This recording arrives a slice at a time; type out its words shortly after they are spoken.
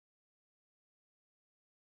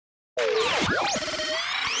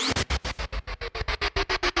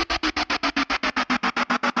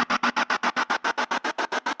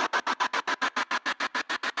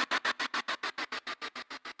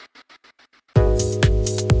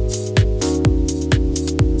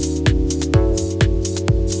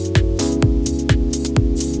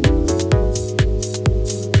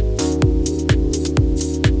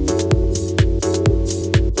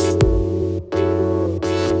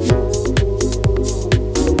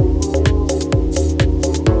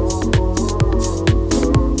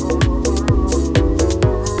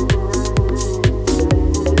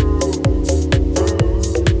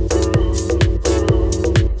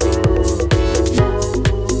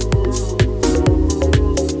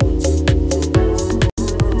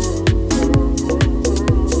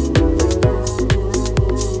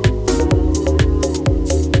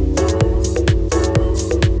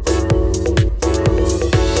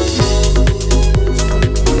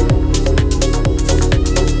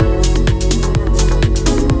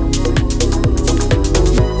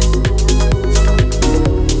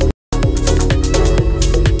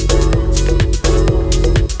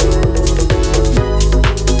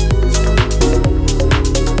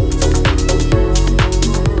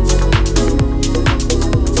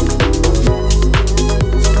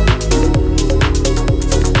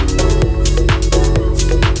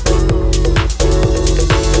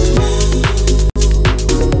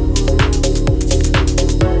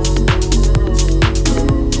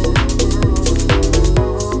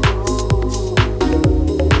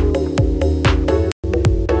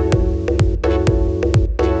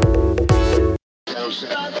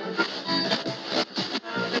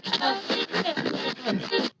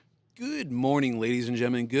Good morning, ladies and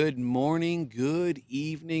gentlemen. Good morning, good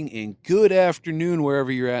evening, and good afternoon,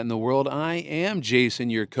 wherever you're at in the world. I am Jason,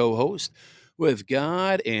 your co host, with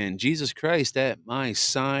God and Jesus Christ at my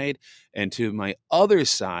side. And to my other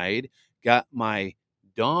side, got my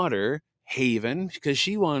daughter, Haven, because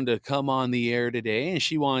she wanted to come on the air today and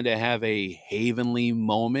she wanted to have a Havenly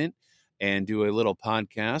moment and do a little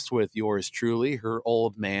podcast with yours truly, her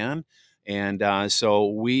old man. And so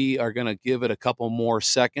we are going to give it a couple more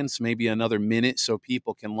seconds, maybe another minute, so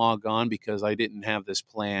people can log on because I didn't have this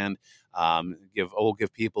planned. We'll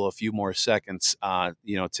give people a few more seconds,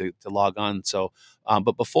 to log on. So,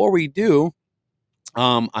 but before we do,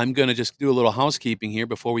 I'm going to just do a little housekeeping here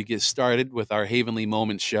before we get started with our Havenly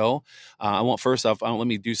Moments show. First off, let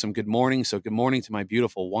me do some good morning. So good morning to my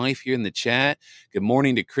beautiful wife here in the chat. Good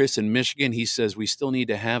morning to Chris in Michigan. He says, we still need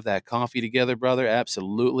to have that coffee together, brother.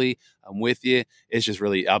 Absolutely. I'm with you. It's just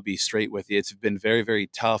really, I'll be straight with you. It's been very, very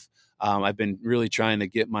tough. I've been really trying to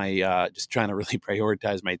get just trying to really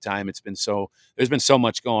prioritize my time. There's been so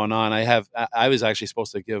much going on. I was actually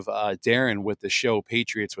supposed to give Darren with the show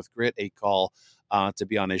Patriots with Grit a call to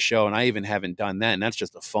be on his show, and I even haven't done that, and that's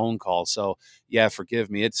just a phone call. So yeah, forgive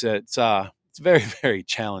me. It's very, very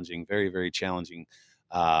challenging, very, very challenging.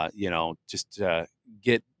 Just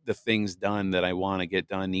get the things done that I want to get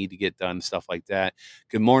done, need to get done, stuff like that.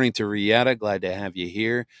 Good morning to Rieta. Glad to have you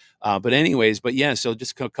here. But yeah, so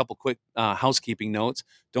just a couple quick housekeeping notes.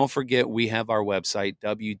 Don't forget, we have our website,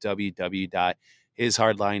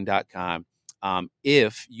 www.hishardline.com.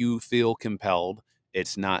 If you feel compelled,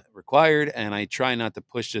 it's not required, and I try not to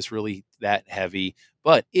push this really that heavy.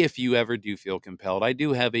 But if you ever do feel compelled, I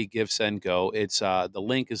do have a Give, Send, Go. It's the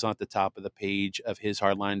link is on the top of the page of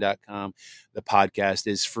hishardline.com. The podcast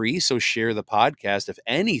is free, so share the podcast. If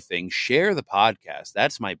anything, share the podcast.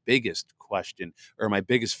 That's my biggest question, or my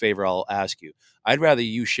biggest favor I'll ask you. I'd rather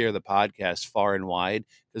you share the podcast far and wide,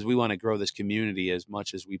 because we want to grow this community as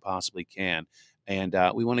much as we possibly can. And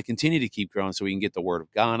we want to continue to keep growing so we can get the word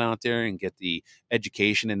of God out there and get the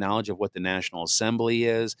education and knowledge of what the National Assembly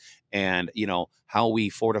is, and, how we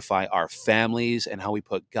fortify our families and how we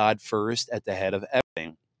put God first at the head of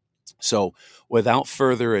everything. So without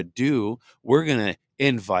further ado, we're going to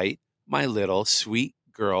invite my little sweet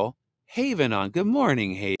girl, Haven, on. Good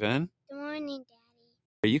morning, Haven. Good morning,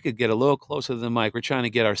 Daddy. You could get a little closer to the mic. We're trying to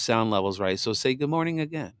get our sound levels right. So say good morning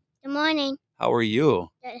again. Good morning. How are you?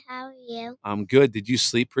 Good. How are you? I'm good. Did you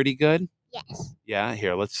sleep pretty good? Yes. Yeah,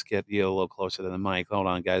 here, let's get you a little closer to the mic. Hold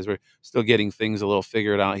on, guys. We're still getting things a little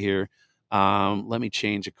figured out here. Let me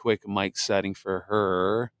change a quick mic setting for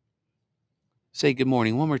her. Say good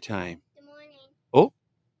morning one more time. Good morning. Oh,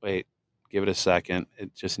 wait. Give it a second.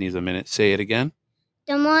 It just needs a minute. Say it again.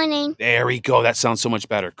 Good morning. There we go. That sounds so much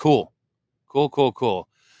better. Cool.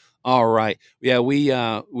 All right. Yeah, we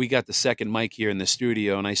got the second mic here in the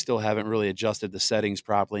studio, and I still haven't really adjusted the settings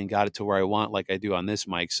properly and got it to where I want, like I do on this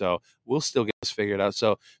mic. So we'll still get this figured out.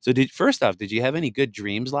 So did you have any good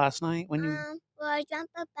dreams last night when you? Well, I dreamt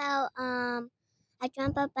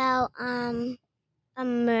about a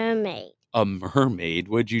mermaid. A mermaid?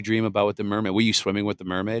 What'd you dream about with the mermaid? Were you swimming with the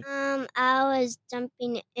mermaid? I was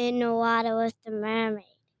jumping in the water with the mermaid.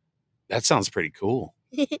 That sounds pretty cool.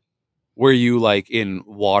 Were you like in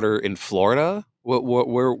water in Florida? What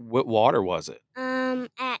water was it?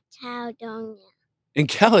 At Caledonia. In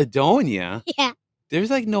Caledonia? Yeah. There's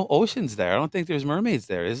like no oceans there. I don't think there's mermaids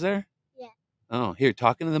there, is there? Yeah. Oh, here,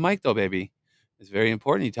 talking to the mic though, baby. It's very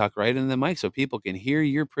important you talk right into the mic so people can hear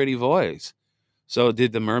your pretty voice. So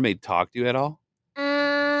did the mermaid talk to you at all?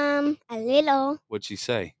 A little. What'd she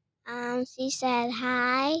say? She said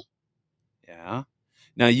hi. Yeah.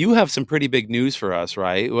 Now you have some pretty big news for us,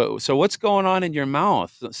 right? So what's going on in your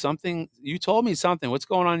mouth? Something you told me something. What's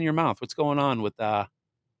going on in your mouth? What's going on with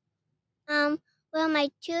Well, my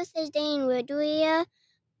tooth is getting weirder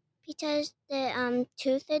because the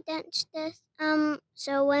tooth dentist.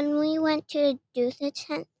 So when we went to the tooth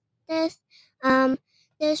dentist,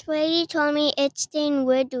 this lady told me it's getting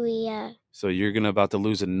weirder. So you're about to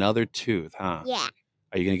lose another tooth, huh? Yeah.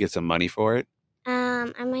 Are you gonna get some money for it?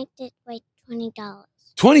 I might get like $20.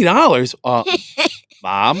 $20?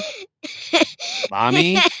 Mom?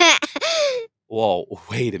 Mommy? Whoa,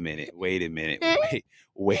 wait a minute. Wait a minute.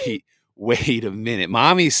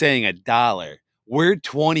 Mommy's saying $1. Where'd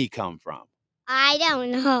 20 come from? I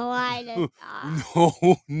don't know why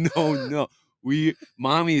No.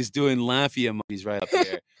 Mommy is doing laughy emojis right up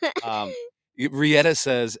there. Rietta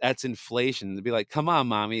says that's inflation. To be like, come on,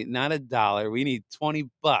 mommy, not $1. We need $20.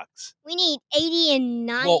 We need 80 and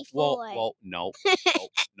 94. Whoa. Nope.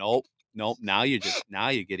 Now you're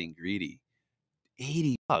getting greedy.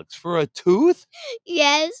 $80 for a tooth?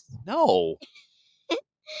 Yes. No.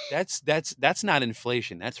 That's not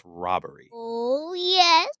inflation. That's robbery. Oh,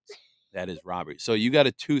 yes. That is robbery. So you got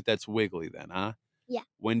a tooth that's wiggly then, huh? Yeah.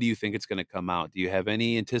 When do you think it's going to come out? Do you have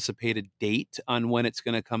any anticipated date on when it's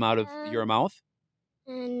going to come out of your mouth?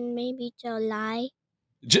 And maybe July.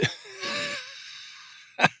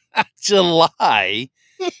 July?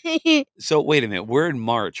 So wait a minute. We're in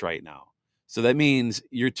March right now. So that means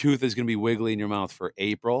your tooth is going to be wiggly in your mouth for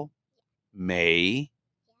April, May,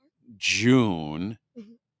 June,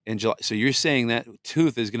 and July. So you're saying that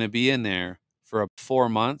tooth is going to be in there for 4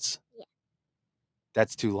 months? Yeah.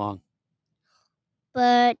 That's too long.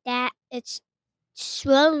 But it's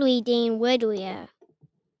slowly getting weirder.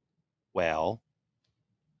 Well,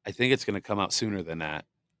 I think it's going to come out sooner than that.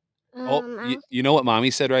 Oh, you know what Mommy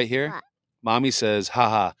said right here? What? Mommy says,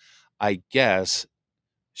 haha, I guess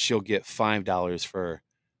she'll get $5 for.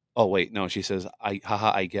 Oh, wait, no, she says,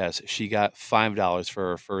 I guess she got $5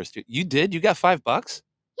 for her first. You did? You got $5?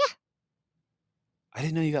 Yeah. I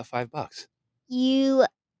didn't know you got $5. You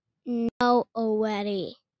know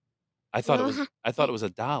already. I thought it was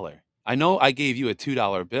 $1. I know I gave you a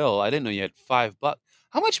 $2 bill. I didn't know you had $5.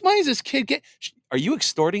 How much money does this kid get? Are you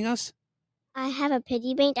extorting us? I have a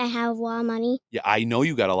piggy bank. I have a lot of money. Yeah, I know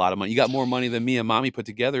you got a lot of money. You got more money than me and Mommy put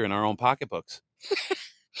together in our own pocketbooks.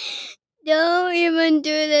 Don't even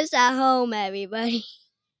do this at home, everybody.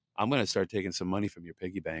 I'm going to start taking some money from your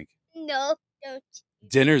piggy bank. No, don't.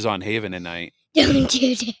 Dinner's on Haven tonight. Don't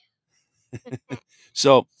do that.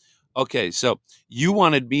 So you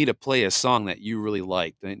wanted me to play a song that you really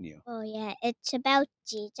liked, didn't you? Oh, yeah. It's about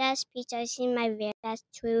Jesus because he's my very best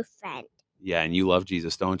true friend. Yeah, and you love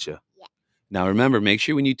Jesus, don't you? Yeah. Now remember, make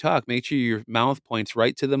sure when you talk, make sure your mouth points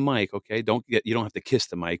right to the mic, okay? You don't have to kiss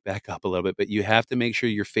the mic, back up a little bit, but you have to make sure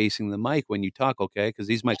you're facing the mic when you talk, okay? Because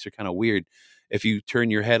these mics are kind of weird. If you turn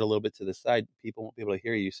your head a little bit to the side, people won't be able to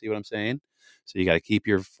hear you. See what I'm saying? So you got to keep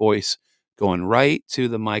your voice going right to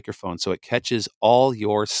the microphone so it catches all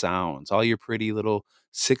your sounds, all your pretty little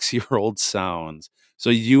 6-year-old sounds. So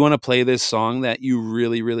you want to play this song that you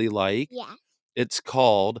really, really like? Yeah. It's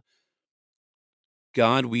called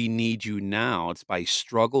God, We Need You Now. It's by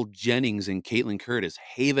Struggle Jennings and Caitlin Curtis.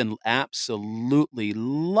 Haven absolutely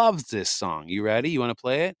loves this song. You ready? You want to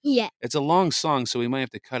play it? Yeah. It's a long song, so we might have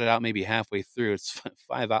to cut it out maybe halfway through. It's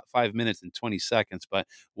 5 minutes and 20 seconds, but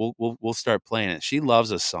we'll start playing it. She loves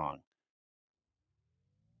this song.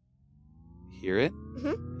 Hear it?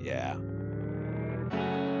 Mm-hmm. Yeah.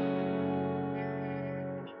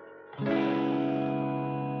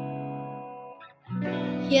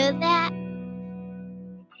 Hear that?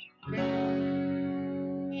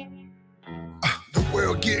 The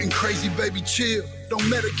world getting crazy, baby, chill. Don't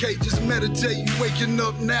medicate, just meditate. You waking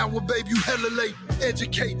up now, well, baby, you hella late.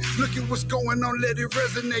 Educate, look at what's going on, let it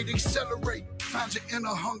resonate, accelerate. Find your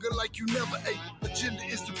inner hunger like you never ate. Agenda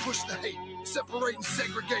is to push the hate, separate and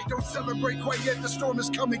segregate. Don't celebrate quite yet, the storm is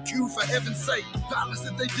coming, cue for heaven's sake. Violence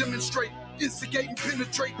that they demonstrate, Instigate and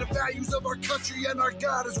penetrate the values of our country and our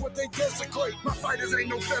God is what they desecrate. My fighters ain't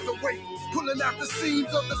no featherweight. Pulling out the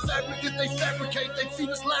seams of the fabric that they fabricate. They feed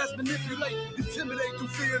us lies, manipulate, intimidate through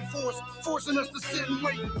fear and force, forcing us to sit and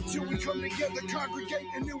wait till we come together, congregate,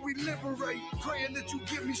 and then we liberate. Praying that you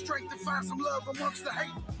give me strength to find some love amongst the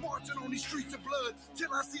hate. Marching on these streets of blood till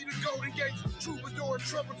I see the golden gates. Troubadour and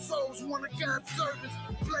troubled souls, one of God's servants.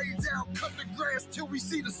 Blades out, cut the grass till we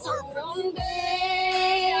see the serpent. One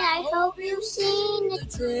day I hope you've seen the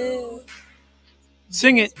truth.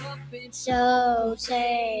 Sing it. So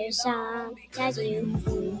say some as you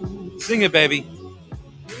Sing it, baby.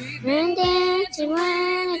 been dancing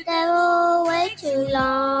when the devil way too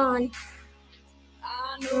long.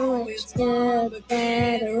 I know it's good, but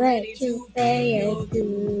better ready to pay your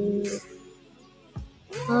dues.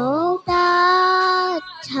 Oh God,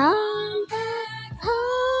 come back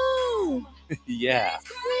home. Yeah.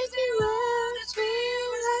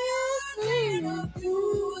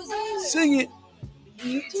 Sing it.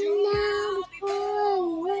 Need you now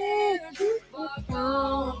before we're too far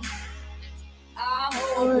gone. I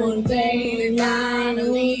hope one day we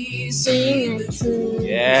finally see the truth.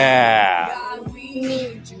 Yeah. God, we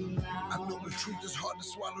need you now. I know the truth is hard to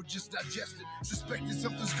swallow, just digest it. Suspected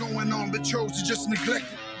something's going on, but chose to just neglect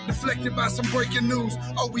it. Deflected by some breaking news,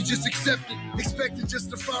 oh, we just accept it. Expected just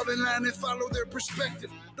to fall in line and follow their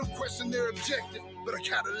perspective. Don't question their objective, but I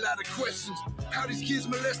got a lot of questions. How these kids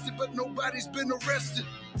molested, but nobody's been arrested.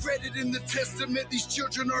 Read it in the testament, these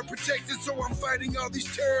children are protected. So I'm fighting all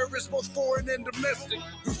these terrorists, both foreign and domestic.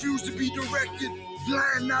 Refuse to be directed,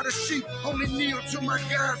 blind, not a sheep. Only kneel to my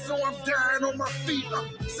God, so I'm dying on my feet.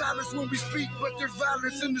 Silence when we speak, but there's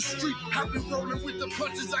violence in the street. I've been rolling with the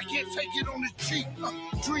punches, I can't take it on the cheek.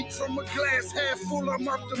 Drink from a glass half full, I'm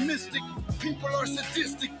optimistic. People are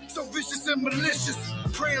sadistic, so vicious and malicious.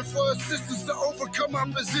 Praying for assistance to overcome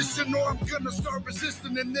opposition, or I'm gonna start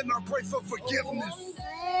resisting and then I'll pray for forgiveness. One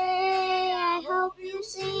day I hope you've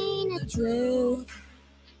seen the truth.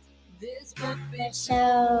 This puppet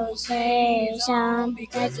show saves some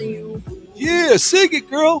because of you. Yeah, sing it,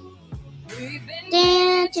 girl. We've been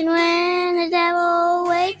dancing when the devil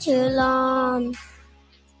way too long.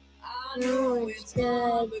 I know it's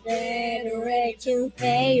good, but better ready to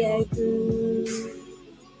pay your dues.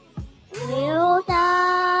 Will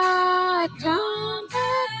God come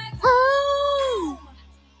back home?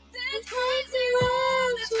 This crazy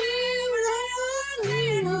world is filled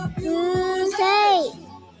with blues. Hey,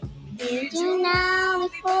 need you now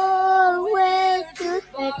before we're too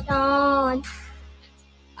far gone.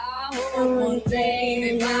 I hope one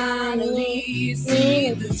day we finally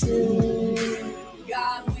see the truth.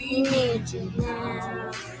 God, we need you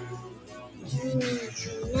now. We need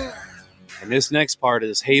you now. And this next part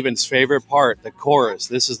is Haven's favorite part, the chorus.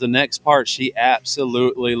 This is the next part she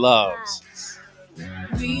absolutely loves.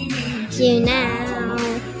 We need you now.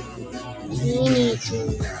 We need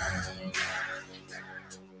you now.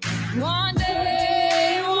 One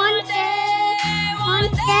day, one day,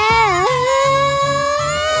 one day,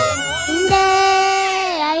 one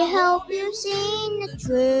day, I hope you've seen the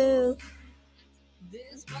truth.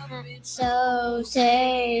 So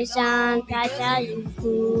say sometimes I you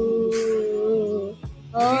fool.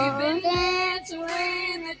 Oh, we've been dancing with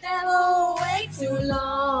the devil way too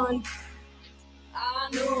long. I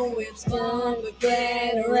know it's fun, but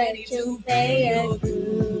get ready to pay your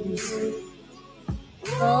dues.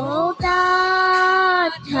 Oh,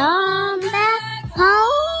 God, come back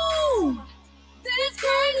home. This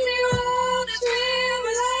crazy world is filled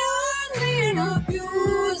with liars and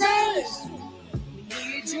abusers.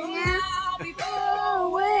 We need you now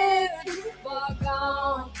before we're too far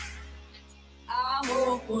gone. I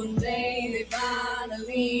hope one day they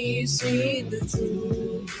finally see the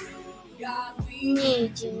truth. God, we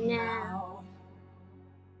need you now.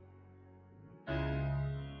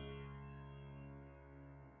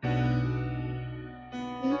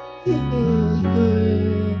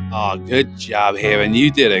 Oh, good job, Haven.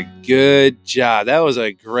 You did a good job. That was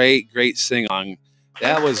a great sing-on.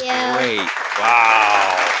 That was Thank you. great.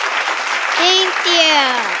 Wow. Thank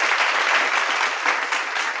you.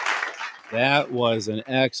 That was an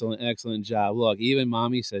excellent job. Look, even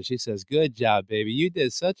Mommy says, she says, good job, baby. You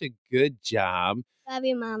did such a good job. Love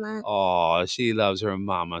you, Mama. Oh, she loves her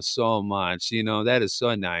mama so much. You know, that is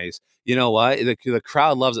so nice. You know what? The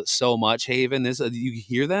crowd loves it so much, Haven. You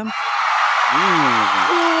hear them? Ooh,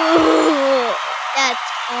 that's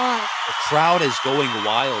hard. The crowd is going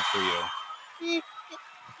wild for you.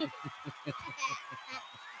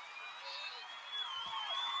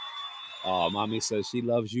 Oh, Mommy says she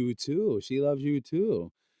loves you too. She loves you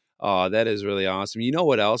too. Oh, that is really awesome. You know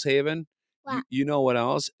what else, Haven? What? You know what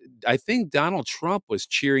else? I think Donald Trump was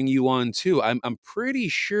cheering you on too. I'm pretty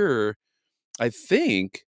sure. I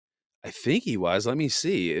think he was. Let me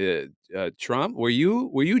see. Trump, were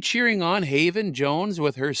you cheering on Haven Jones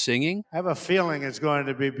with her singing? I have a feeling it's going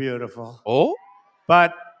to be beautiful. Oh,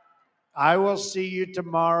 But I will see you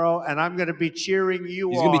tomorrow, and I'm going to be cheering you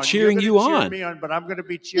he's gonna be on. You're cheering going you to cheer on. me on, but I'm going to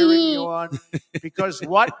be cheering you on because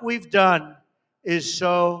what we've done is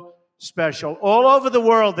so special. All over the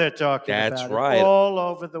world, they're talking That's about it. right. All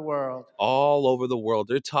over the world. All over the world,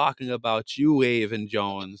 they're talking about you, Haven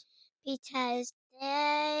Jones. Because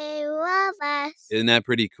they love us. Isn't that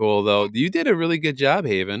pretty cool, though? You did a really good job,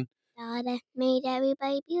 Haven. God made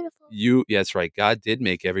everybody beautiful. That's right. God did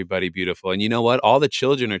make everybody beautiful. And you know what? All the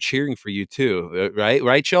children are cheering for you too, right?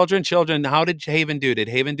 Right, children? Children, how did Haven do? Did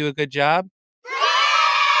Haven do a good job?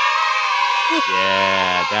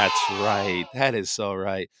 Yeah, that's right. That is so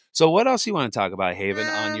right. So what else you want to talk about, Haven,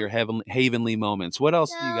 on your heavenly moments? What else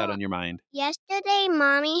do you got on your mind? Yesterday,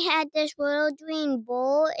 Mommy had this little green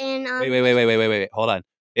bowl, and Wait. Hold on.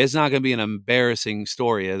 It's not going to be an embarrassing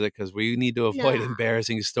story, is it? Because we need to avoid No.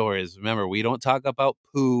 embarrassing stories. Remember, we don't talk about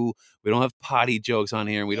poo. We don't have potty jokes on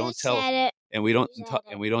here, and we don't tell, said it. and we don't, You said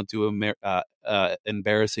and we don't do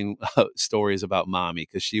embarrassing stories about mommy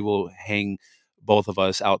because she will hang both of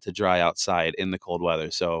us out to dry outside in the cold weather.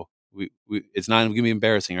 So it's not going to be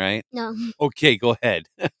embarrassing, right? No. Okay, go ahead.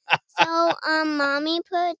 So, Mommy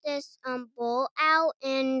put this bowl out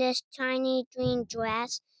and this tiny green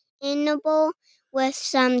dress in the bowl with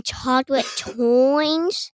some chocolate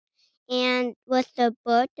toys and with the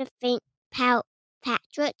bird to St.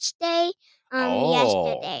 Patrick's Day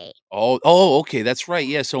yesterday. Okay, that's right.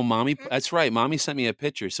 Yeah, so mommy, Uh-huh. that's right. Mommy sent me a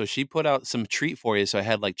picture. So she put out some treat for you. So I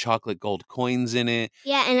had like chocolate gold coins in it.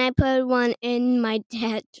 Yeah, and I put one in my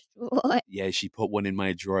dad's drawer. Yeah, she put one in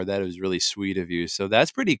my drawer. That was really sweet of you. So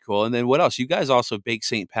that's pretty cool. And then what else? You guys also baked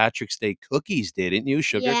St. Patrick's Day cookies, didn't you?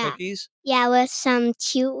 Sugar cookies? Yeah, with some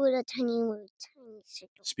cute little tiny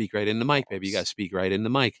Speak right in the mic, baby. You got to speak right in the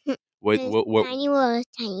mic. Tiny little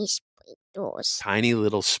tiny sprinkles. Tiny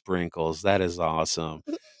little sprinkles. That is awesome.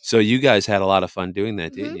 So you guys had a lot of fun doing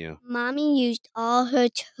that, didn't you? Mommy used all her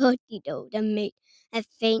turkey dough to make a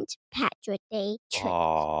St. Patrick Day treat.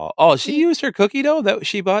 Oh, she used her cookie dough that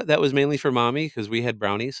she bought. That was mainly for mommy because we had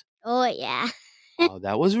brownies. Oh yeah. Oh,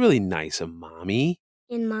 that was really nice of mommy.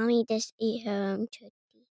 And Mommy just ate her own turkey.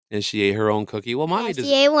 And she ate her own cookie. Well, mommy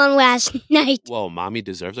she ate one last night. Well, mommy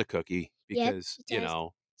deserves a cookie because she's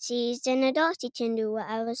an adult. She can do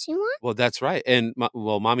whatever she wants. Well, that's right. And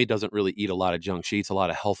mommy doesn't really eat a lot of junk. She eats a lot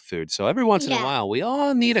of health food. So every once in a while, we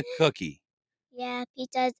all need a cookie. Yeah,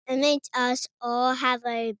 because it makes us all have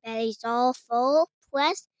our bellies all full.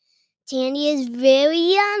 Plus, candy is very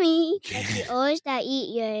yummy. But you always gotta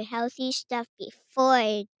eat your healthy stuff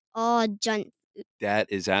before all junk food. That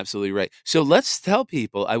is absolutely right. So let's tell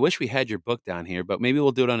people. I wish we had your book down here, but maybe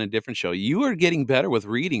we'll do it on a different show. You are getting better with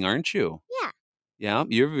reading, aren't you? Yeah. Yeah,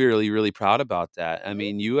 you're really, really proud about that. I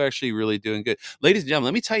mean, you actually really doing good. Ladies and gentlemen,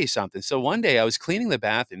 let me tell you something. So one day I was cleaning the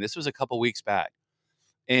bathroom. This was a couple weeks back.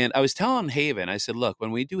 And I was telling Haven, I said, look,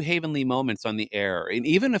 when we do Havenly moments on the air, and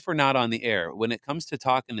even if we're not on the air, when it comes to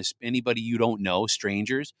talking to anybody you don't know,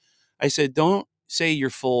 strangers, I said, don't say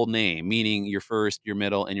your full name, meaning your first, your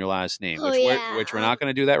middle, and your last name, which we're not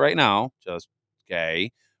going to do that right now. Just,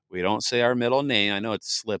 okay. We don't say our middle name. I know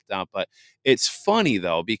it's slipped out, but it's funny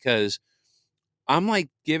though, because I'm like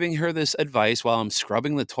giving her this advice while I'm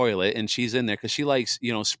scrubbing the toilet and she's in there because she likes,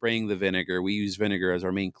 spraying the vinegar. We use vinegar as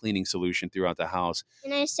our main cleaning solution throughout the house.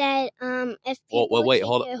 And I said, if people wait, take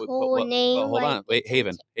hold your on. whole name, Hold on. Wait,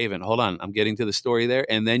 Haven, hold on. I'm getting to the story there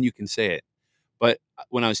and then you can say it. But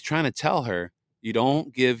when I was trying to tell her, you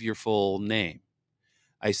don't give your full name.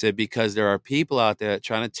 I said, because there are people out there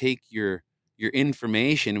trying to take your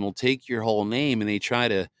information and will take your whole name and they try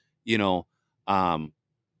to,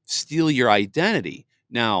 steal your identity.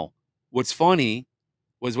 Now, what's funny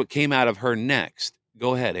was what came out of her next.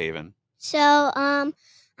 Go ahead, Haven. So,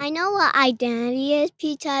 I know what identity is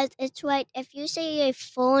because it's like if you say your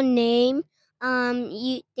full name,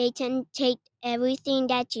 they can take everything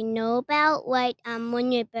that you know about, like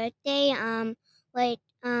when your birthday, where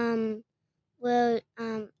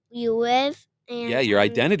you live, and yeah, your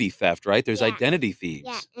identity theft, right? There's identity thieves.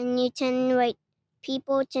 Yeah, and you can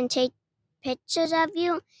people can take pictures of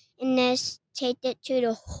you and just take it to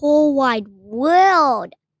the whole wide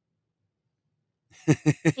world.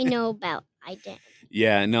 I know about identity.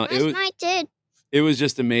 Yeah, no, it was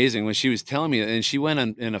just amazing when she was telling me, and she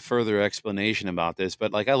went in a further explanation about this.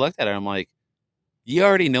 But I looked at her, I'm like, "You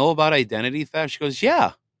already know about identity theft?" She goes,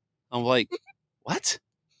 "Yeah." I'm like, "What?"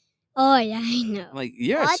 Oh, yeah, I know. I'm like,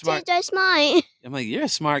 you're a smart. Autistic are smart. I'm like, you're a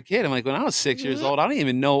smart kid. I'm like, when I was 6 years old, I don't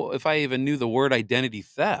even know if I even knew the word identity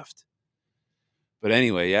theft. But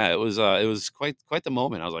anyway, yeah, it was quite the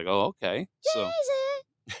moment. I was like, oh, okay.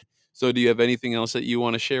 So do you have anything else that you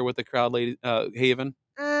want to share with the crowd, lady, Haven?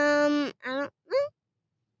 I don't know.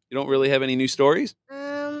 You don't really have any new stories?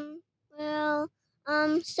 Well,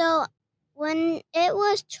 so when it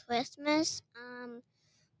was Christmas,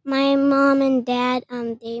 my mom and dad,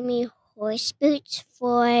 gave me horse boots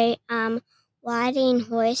for, riding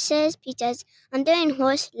horses because I'm doing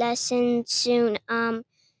horse lessons soon.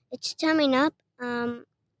 It's coming up.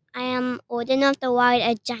 I am old enough to ride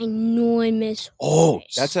a ginormous Oh,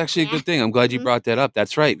 horse. that's actually a Yeah. good thing. I'm glad you brought that up.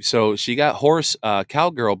 That's right. So she got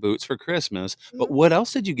cowgirl boots for Christmas. But what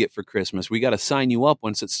else did you get for Christmas? We got to sign you up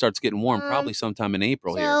once it starts getting warm, probably sometime in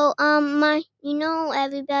April here. So,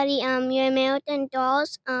 everybody, your American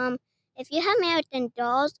dolls, if you have American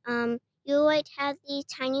dolls, you would have these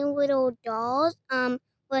tiny little dolls,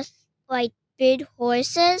 with, like, big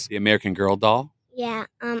horses. The American Girl doll? Yeah,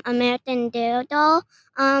 American Girl doll.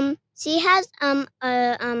 She has,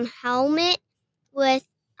 a, helmet with,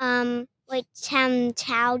 like, some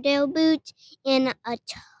cowgirl boots and a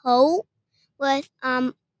tote with,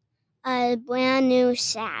 a brand new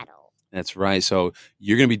saddle. That's right. So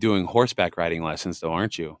you're going to be doing horseback riding lessons, though,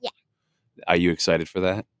 aren't you? Yeah. Are you excited for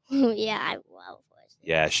that? Yeah, I love horses.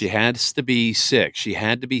 Yeah, she has to be 6. She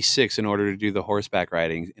had to be 6 in order to do the horseback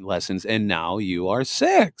riding lessons, and now you are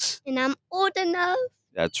 6. And I'm old enough.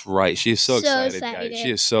 That's right. She is so excited, guys. excited.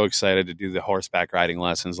 She is so excited to do the horseback riding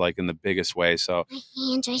lessons, like in the biggest way. So My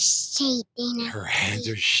hands are shaking. her hands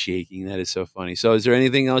are shaking. That is so funny. So, is there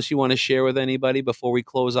anything else you want to share with anybody before we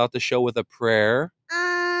close out the show with a prayer?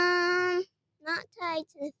 Not tied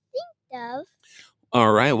to think of.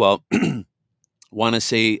 All right. Well, want to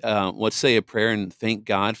say, let's say a prayer and thank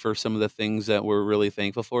God for some of the things that we're really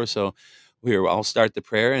thankful for. So, I'll start the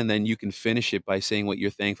prayer and then you can finish it by saying what you're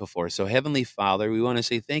thankful for. So, Heavenly Father, we want to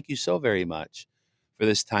say thank you so very much for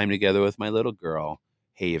this time together with my little girl,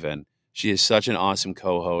 Haven. She is such an awesome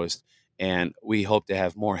co host, and we hope to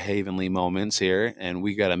have more Havenly moments here. And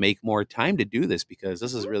we got to make more time to do this because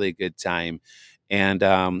this is really a good time.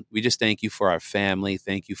 And we just thank you for our family.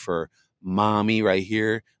 Thank you for Mommy right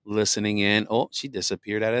here listening in. Oh, she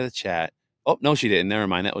disappeared out of the chat. Oh, no, she didn't. Never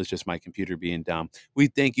mind. That was just my computer being dumb. We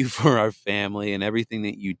thank you for our family and everything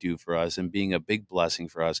that you do for us and being a big blessing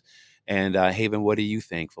for us. And Haven, what are you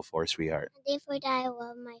thankful for, sweetheart? I thankful that I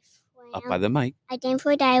love my family. Up by the mic. I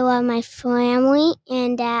thankful that I love my family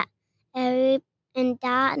and that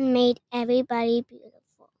God made everybody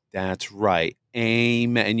beautiful. That's right.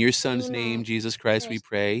 Amen. In your son's Amen. name, Jesus Christ, we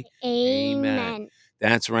pray. Amen.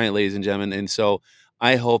 That's right, ladies and gentlemen. And so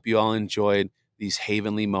I hope you all enjoyed these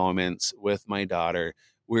Havenly moments with my daughter.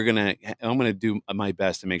 I'm gonna do my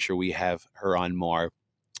best to make sure we have her on more.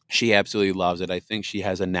 She absolutely loves it. I think she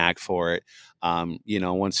has a knack for it.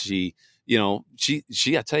 Once she,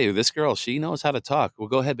 I tell you, this girl, she knows how to talk. Well,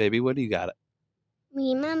 go ahead, baby. What do you got?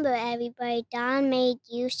 Remember, everybody, God made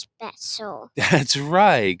you special. That's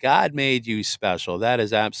right. God made you special. That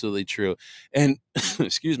is absolutely true. And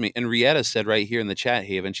excuse me. And Rietta said right here in the chat,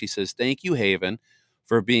 Haven, she says, thank you, Haven,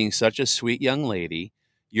 for being such a sweet young lady.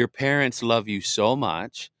 Your parents love you so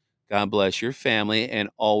much. God bless your family and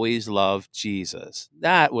always love Jesus.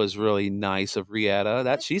 That was really nice of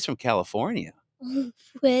Rietta. She's from California.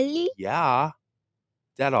 Really? Yeah.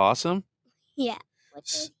 That awesome? Yeah.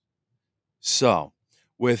 So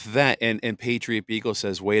with that, and Patriot Beagle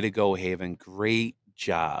says, way to go, Haven. Great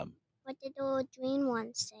job. What did the green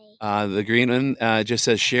one say? The green one just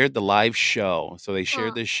says shared the live show. So they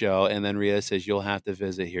shared the show, and then Rhea says you'll have to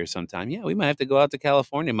visit here sometime. Yeah, we might have to go out to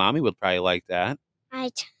California. Mommy would probably like that.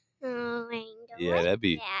 Yeah,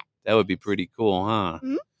 that would be pretty cool, huh?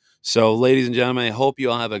 Mm-hmm. So, ladies and gentlemen, I hope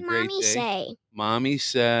you all have a great day. Say? Mommy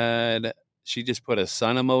said she just put a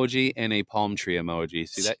sun emoji and a palm tree emoji.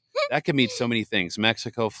 See that could mean so many things: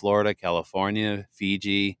 Mexico, Florida, California,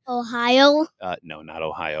 Fiji, Ohio. No, not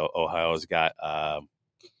Ohio. Ohio's got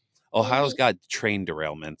train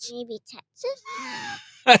derailments. Maybe Texas.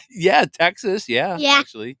 Yeah, Texas. Yeah.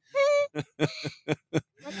 Actually. What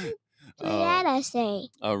did Rietta say?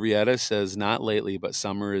 Rietta says not lately, but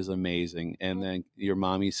summer is amazing. And then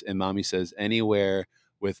mommy says anywhere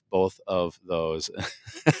with both of those.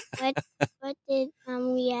 What did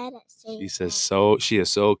Rietta say? She says she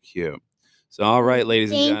is so cute. So all right,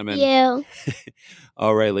 ladies and gentlemen. Thank you.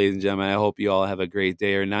 All right, ladies and gentlemen. I hope you all have a great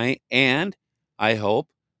day or night, and I hope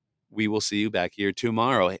we will see you back here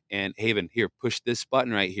tomorrow. And Haven, here, push this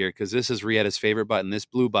button right here because this is Rietta's favorite button. This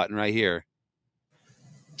blue button right here.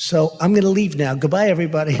 So I'm going to leave now. Goodbye,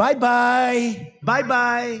 everybody. Bye-bye.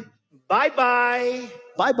 Bye-bye. Bye-bye.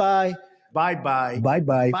 Bye-bye. Bye-bye.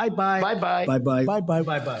 Bye-bye. Bye-bye. Bye-bye. Bye-bye. Bye-bye.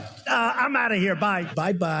 Bye-bye. I'm out of here. Bye.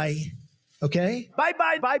 Bye-bye. Okay?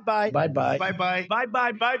 Bye-bye. Bye-bye. Bye-bye. Bye-bye.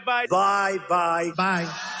 Bye-bye. Bye-bye. Bye-bye. Bye.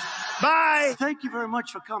 Bye. Thank you very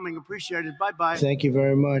much for coming. Appreciate it. Bye-bye. Thank you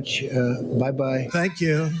very much. Bye-bye. Thank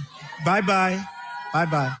you. Bye-bye.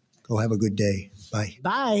 Bye-bye. Go have a good day. Bye.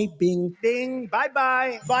 Bye. Bing. Bing.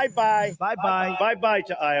 Bye-bye. Bye-bye. Bye-bye. Bye-bye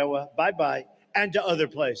to Iowa. Bye-bye. And to other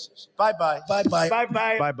places. Bye-bye. Bye-bye.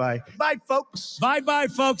 Bye-bye. Bye-bye. Bye, folks. Bye-bye,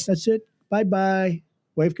 folks. That's it. Bye-bye.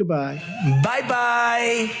 Wave goodbye.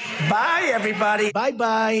 Bye-bye. Bye, everybody.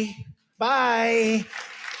 Bye-bye. Bye.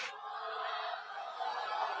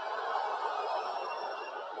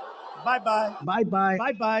 Bye-bye. Bye-bye.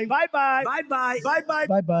 Bye-bye. Bye-bye. Bye-bye. Bye-bye.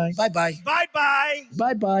 Bye-bye. Bye-bye. Bye-bye.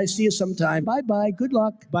 Bye-bye. See you sometime. Bye-bye. Good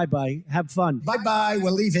luck. Bye-bye. Have fun. Bye-bye. We're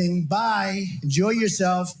leaving. Bye. Enjoy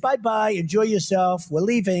yourself. Bye-bye. Enjoy yourself. We're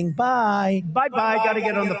leaving. Bye. Bye-bye. Gotta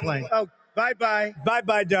get on the plane. Oh, bye-bye.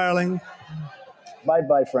 Bye-bye, darling.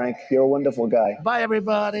 Bye-bye, Frank. You're a wonderful guy. Bye,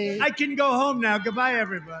 everybody. I can go home now. Goodbye,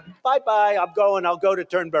 everybody. Bye-bye. I'm going. I'll go to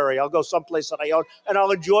Turnberry. I'll go someplace that I own, and I'll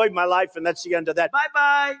enjoy my life, and that's the end of that.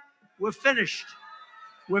 Bye-bye. We're finished.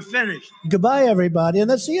 We're finished. Goodbye, everybody. And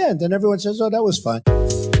that's the end. And everyone says, oh, that was fun.